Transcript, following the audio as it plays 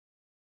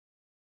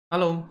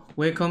Hello,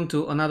 welcome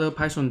to another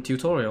Python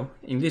tutorial.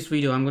 In this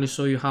video, I'm going to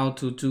show you how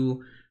to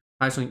do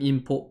Python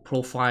import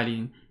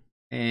profiling.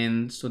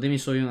 And so let me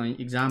show you an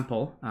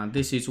example.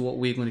 This is what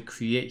we're going to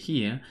create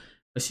here.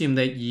 Assume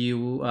that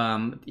you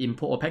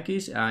import a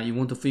package. You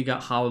want to figure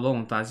out how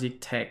long does it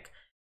take.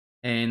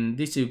 And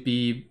this will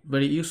be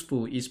very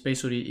useful,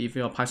 especially if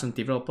you're a Python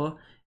developer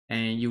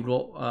and you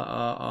wrote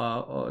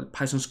a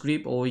Python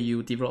script or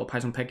you develop a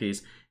Python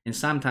package. And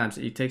sometimes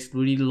it takes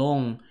really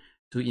long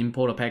to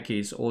import a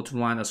package or to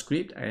run a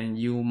script, and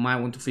you might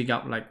want to figure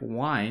out like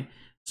why,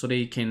 so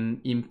they can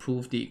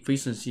improve the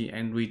efficiency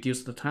and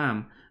reduce the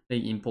time they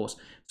import.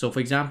 So for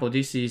example,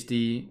 this is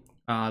the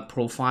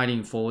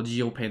profiling for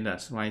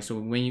GeoPandas, right? So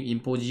when you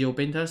import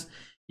GeoPandas,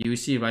 you will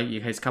see, right,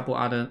 it has a couple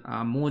other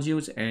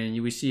modules, and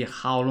you will see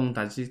how long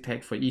does it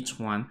take for each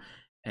one.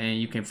 And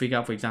you can figure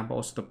out, for example,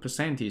 also the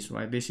percentage,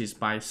 right? This is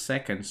by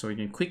second, so you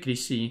can quickly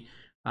see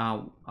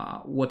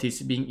what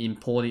is being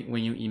imported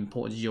when you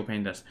import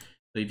GeoPandas.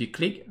 So if you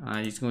click,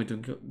 it's going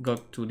to go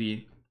to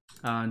the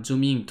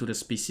zoom in to the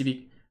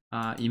specific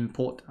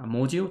import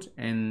module.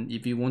 And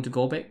if you want to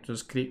go back,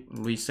 just click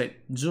reset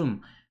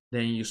zoom.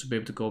 Then you should be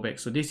able to go back.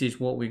 So this is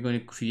what we're going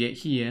to create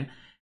here.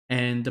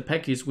 And the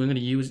package we're going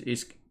to use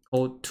is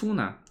called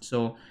tuna.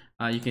 So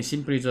you can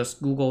simply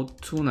just Google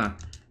tuna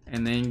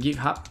and then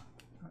GitHub.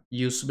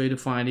 You should be able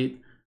to find it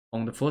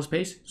on the first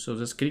page. So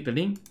just click the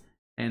link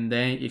and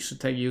then it should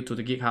take you to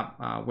the GitHub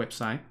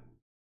website.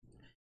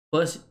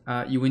 First,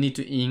 you will need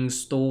to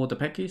install the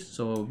package.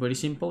 So very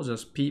simple,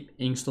 just pip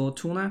install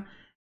tuna,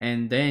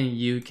 and then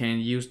you can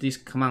use this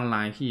command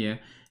line here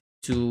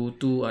to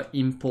do an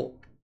import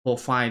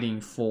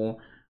profiling for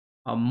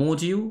a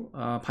module,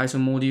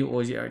 Python module,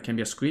 or it can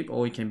be a script,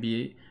 or it can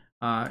be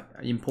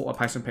import a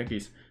Python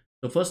package.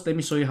 So first, let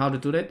me show you how to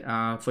do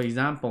that. For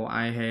example,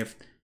 I have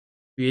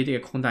created a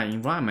container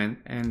environment,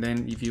 and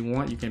then if you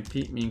want, you can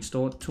pip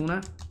install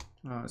tuna.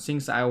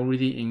 Since I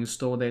already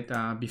installed it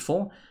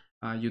before,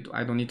 I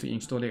don't need to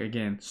install it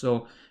again.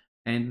 So,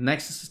 and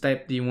next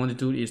step that you want to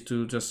do is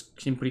to just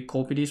simply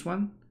copy this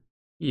one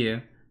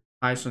here,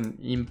 Python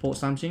import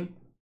something.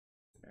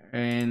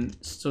 And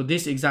so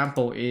this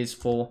example is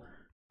for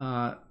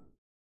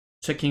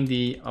checking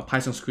the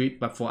Python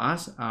script, but for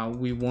us,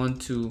 we want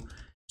to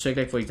check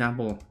that. For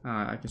example,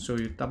 I can show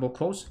you double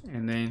quotes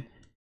and then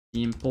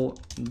import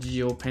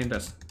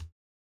GeoPandas.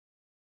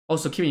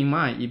 Also keep in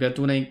mind, if you're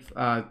doing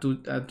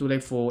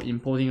that for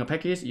importing a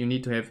package, you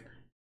need to have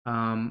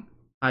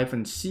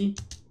 -c,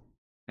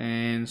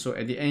 and so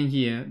at the end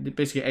here, they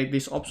basically add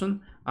this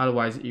option,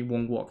 otherwise it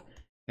won't work.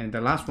 And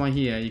the last one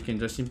here, you can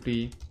just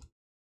simply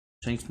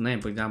change the name,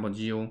 for example,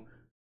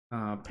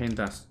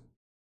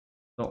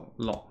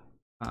 geopandas.log.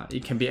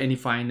 It can be any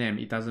file name,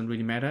 it doesn't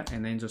really matter,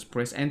 and then just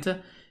press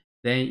enter.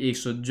 Then it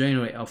should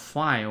generate a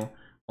file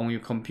on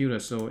your computer.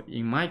 So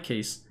in my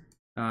case,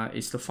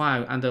 it's the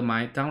file under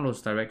my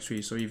downloads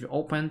directory. So if you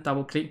open,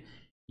 double click,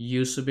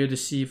 you should be able to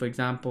see, for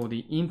example,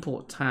 the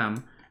import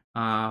time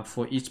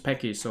for each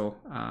package. So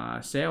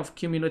self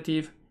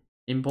cumulative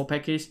import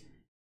package,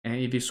 and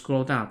if you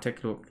scroll down,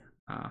 take a look.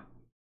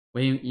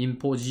 When you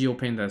import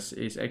GeoPandas,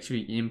 it's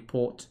actually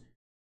import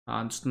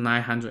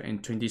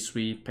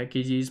 923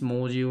 packages,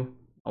 module,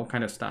 all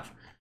kind of stuff.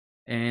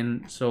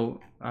 And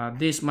so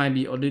this might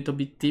be a little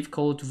bit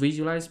difficult to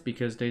visualize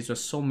because there's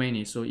just so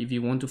many. So if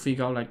you want to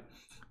figure out like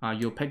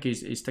your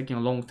package is taking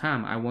a long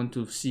time, I want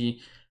to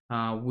see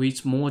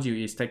which module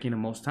is taking the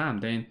most time,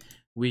 then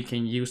we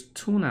can use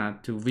tuna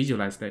to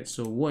visualize that.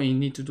 So what you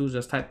need to do is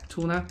just type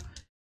tuna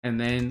and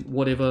then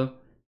whatever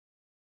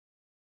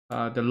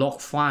the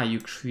log file you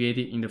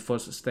created in the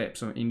first step.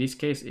 So in this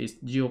case, it's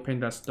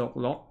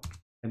geopandas.log,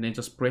 and then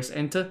just press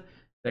enter.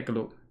 Take a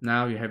look.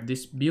 Now you have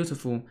this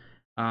beautiful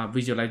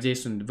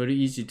visualization, very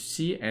easy to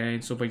see.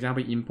 And so for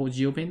example, import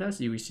GeoPandas,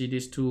 you will see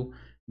these two,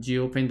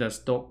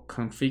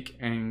 geopandas.config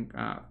and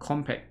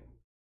compact.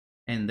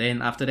 And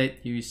then after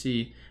that, you will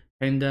see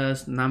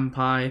pandas,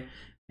 numpy,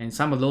 and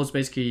some of those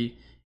basically,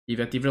 if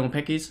you're developing a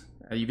package,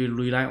 if you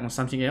rely on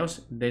something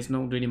else, there's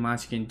not really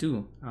much you can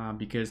do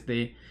because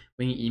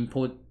when you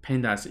import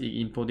pandas,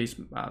 you import these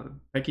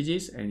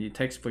packages, and it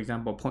takes, for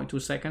example, 0.2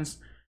 seconds.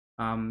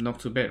 Not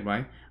too bad,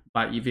 right?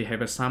 But if you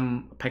have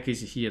some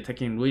package here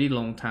taking really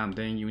long time,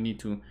 then you need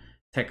to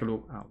take a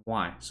look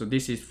why. So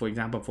this is, for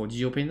example, for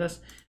GeoPandas.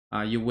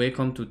 You're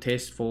welcome to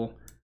test for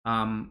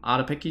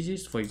other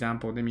packages. For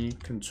example, let me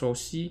Control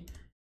C,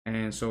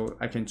 and so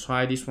I can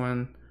try this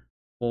one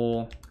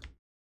for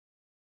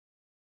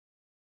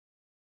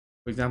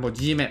example,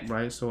 Gmap,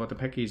 right? So the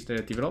package that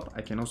I developed,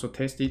 I can also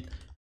test it.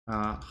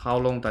 How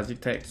long does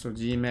it take? So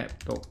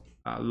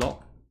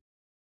gmap.log,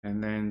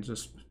 and then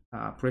just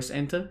press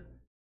enter.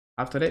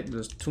 After that,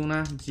 just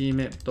tuna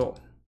gmap.log.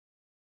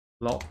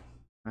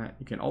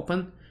 You can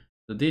open.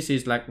 So this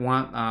is like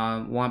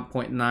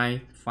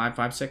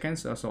 1.955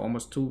 seconds, so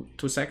almost two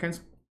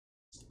seconds.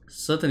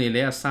 Certainly,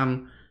 there are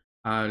some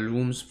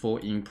rooms for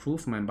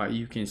improvement, but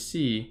you can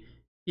see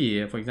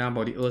here, for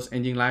example, the Earth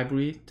Engine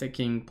library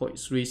taking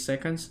 0.3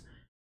 seconds.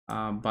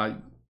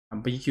 But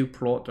BQ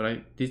plot,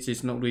 right? This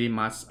is not really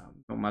much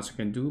not much I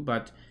can do,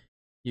 but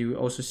you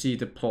also see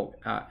the plot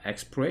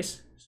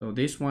express. So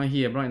this one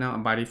here right now,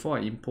 by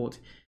default I import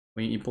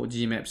when you import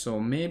Gmap. So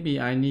maybe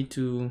I need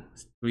to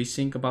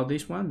rethink about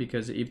this one,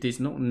 because if this is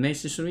not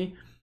necessary,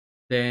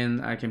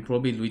 then I can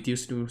probably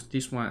reduce to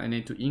this one. I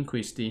need to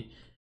increase the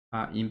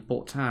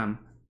import time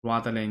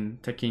rather than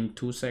taking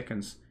 2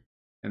 seconds.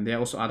 And there are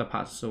also other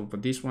parts. So for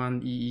this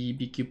one,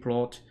 BQ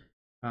plot,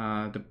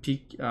 the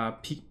peak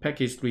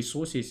package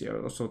resources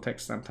also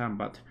takes some time,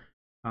 but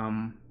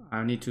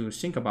I need to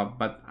think about.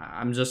 But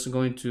I'm just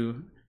going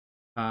to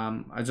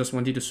I just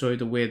wanted to show you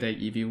the way that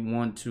if you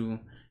want to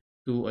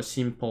do a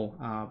simple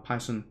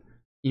Python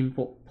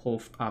import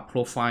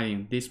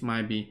profiling, this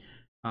might be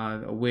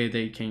a way that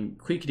you can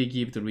quickly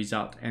give the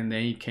result, and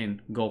then you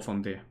can go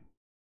from there.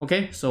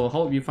 Okay, so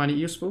hope you find it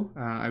useful.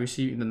 I will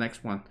see you in the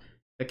next one.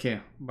 Take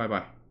care. Bye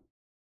bye.